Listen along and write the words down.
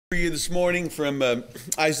you this morning from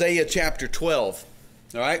Isaiah chapter 12.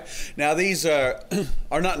 All right. Now these are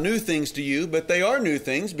not new things to you, but they are new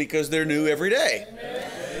things because they're new every day.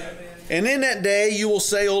 Amen. And in that day you will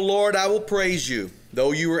say, O Lord, I will praise you.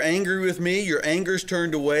 Though you were angry with me, your anger's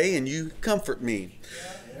turned away, and you comfort me.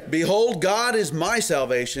 Behold, God is my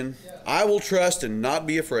salvation. I will trust and not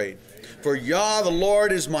be afraid. For Yah, the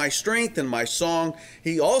Lord, is my strength and my song.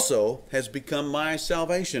 He also has become my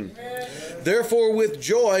salvation. Therefore, with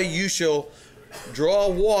joy you shall draw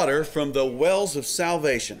water from the wells of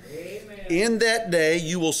salvation. In that day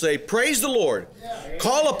you will say, Praise the Lord.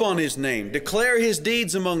 Call upon his name. Declare his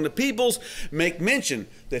deeds among the peoples. Make mention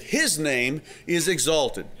that his name is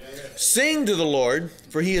exalted. Sing to the Lord,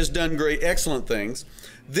 for he has done great excellent things.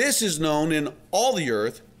 This is known in all the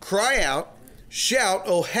earth. Cry out. Shout,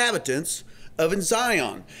 O inhabitants of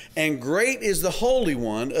Zion, and great is the Holy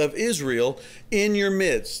One of Israel in your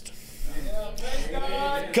midst.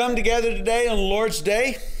 Come together today on the Lord's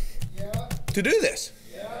Day to do this.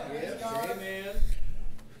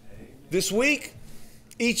 This week,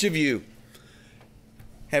 each of you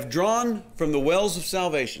have drawn from the wells of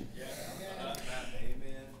salvation.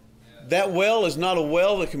 That well is not a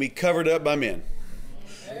well that can be covered up by men.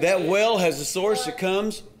 That well has a source that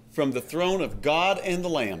comes from the throne of God and the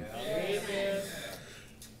Lamb. Amen.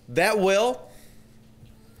 That well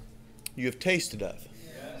you have tasted of.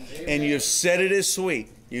 And you've said it is sweet.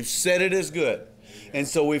 You've said it is good. And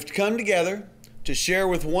so we've come together to share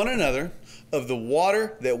with one another of the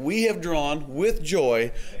water that we have drawn with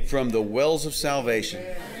joy from the wells of salvation.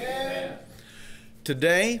 Amen.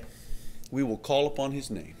 Today we will call upon his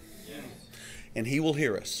name. And he will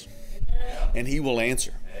hear us. And he will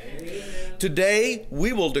answer. Today,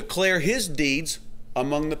 we will declare his deeds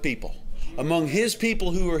among the people, among his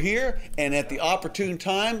people who are here, and at the opportune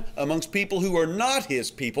time, amongst people who are not his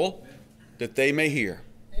people, that they may hear.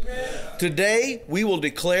 Amen. Today, we will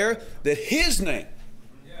declare that his name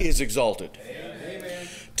is exalted. Amen.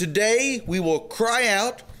 Today, we will cry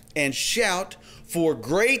out and shout, for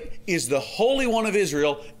great is the Holy One of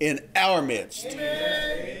Israel in our midst.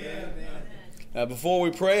 Amen. Now, before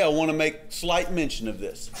we pray, I want to make slight mention of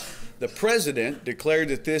this. The president declared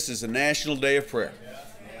that this is a national day of prayer.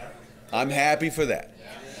 I'm happy for that.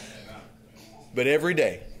 But every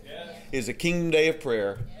day is a kingdom day of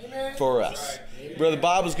prayer for us. Brother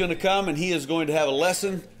Bob is going to come and he is going to have a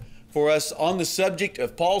lesson for us on the subject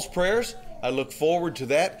of Paul's prayers. I look forward to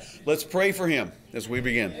that. Let's pray for him as we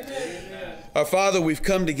begin. Our Father, we've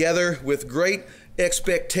come together with great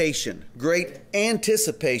expectation, great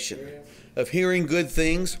anticipation of hearing good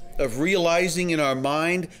things, of realizing in our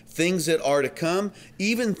mind things that are to come,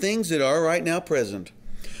 even things that are right now present.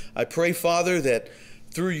 I pray, Father, that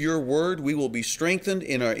through your word we will be strengthened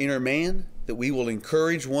in our inner man, that we will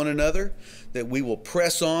encourage one another, that we will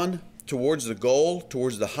press on towards the goal,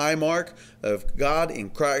 towards the high mark of God in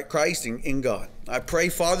Christ and in God. I pray,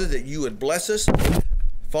 Father, that you would bless us.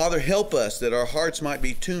 Father, help us that our hearts might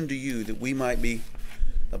be tuned to you, that we might be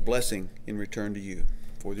a blessing in return to you.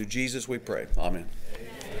 For through Jesus we pray. Amen.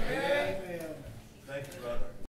 Amen. Thank you, brother.